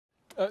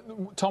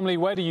Tom Lee,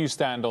 where do you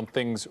stand on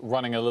things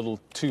running a little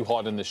too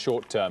hot in the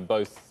short term,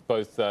 both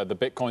the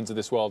Bitcoins of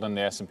this world and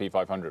the S&P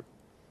 500?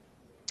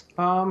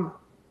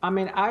 I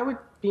mean, I would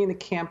be in the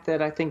camp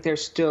that I think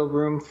there's still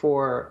room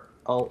for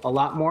a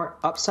lot more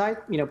upside,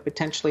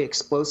 potentially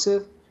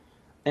explosive.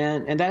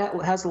 And that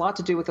has a lot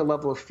to do with the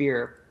level of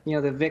fear.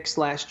 The VIX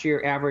last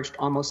year averaged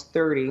almost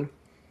 30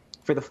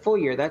 for the full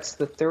year. That's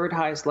the third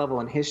highest level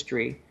in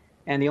history.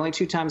 And the only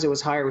two times it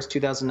was higher was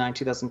 2009,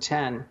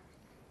 2010.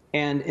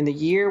 And in the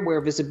year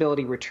where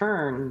visibility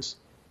returns,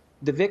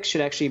 the VIX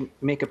should actually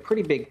make a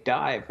pretty big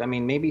dive. I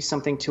mean, maybe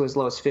something to as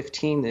low as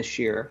 15 this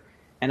year.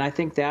 And I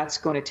think that's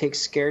going to take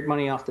scared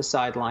money off the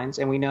sidelines.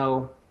 And we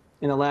know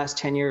in the last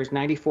 10 years,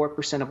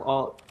 94% of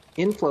all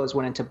inflows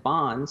went into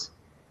bonds.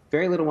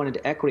 Very little went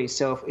into equity.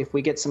 So if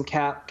we get some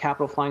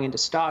capital flying into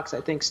stocks,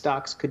 I think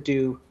stocks could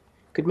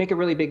make a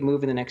really big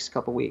move in the next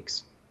couple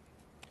weeks.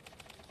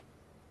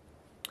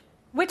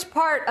 Which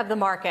part of the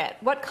market?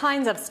 What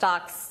kinds of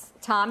stocks,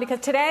 Tom? Because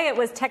today it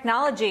was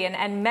technology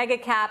and mega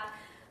cap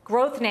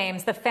growth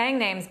names, the FANG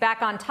names,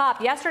 back on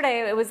top.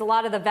 Yesterday it was a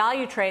lot of the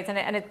value trades,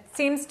 and it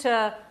seems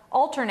to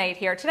alternate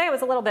here. Today it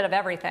was a little bit of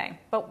everything.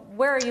 But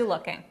where are you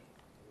looking?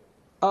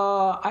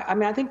 I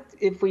mean, I think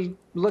if we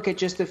look at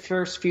just the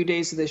first few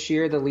days of this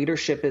year, the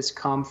leadership has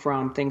come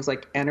from things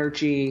like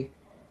energy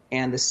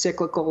and the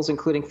cyclicals,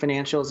 including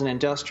financials and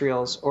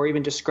industrials, or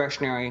even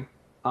discretionary,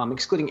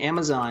 excluding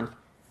Amazon.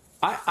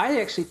 I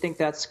actually think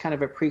that's kind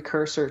of a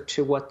precursor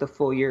to what the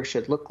full year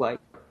should look like.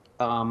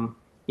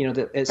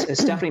 As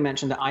Stephanie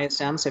mentioned, the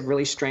ISMs have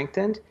really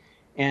strengthened,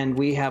 and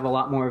we have a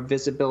lot more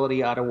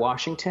visibility out of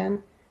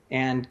Washington.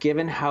 And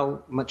given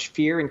how much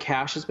fear and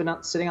cash has been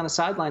sitting on the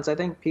sidelines, I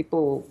think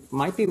people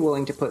might be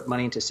willing to put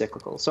money into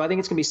cyclical. So I think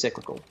it's going to be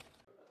cyclical.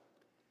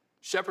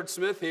 Shepard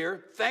Smith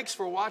here. Thanks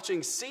for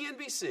watching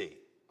CNBC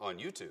on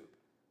YouTube.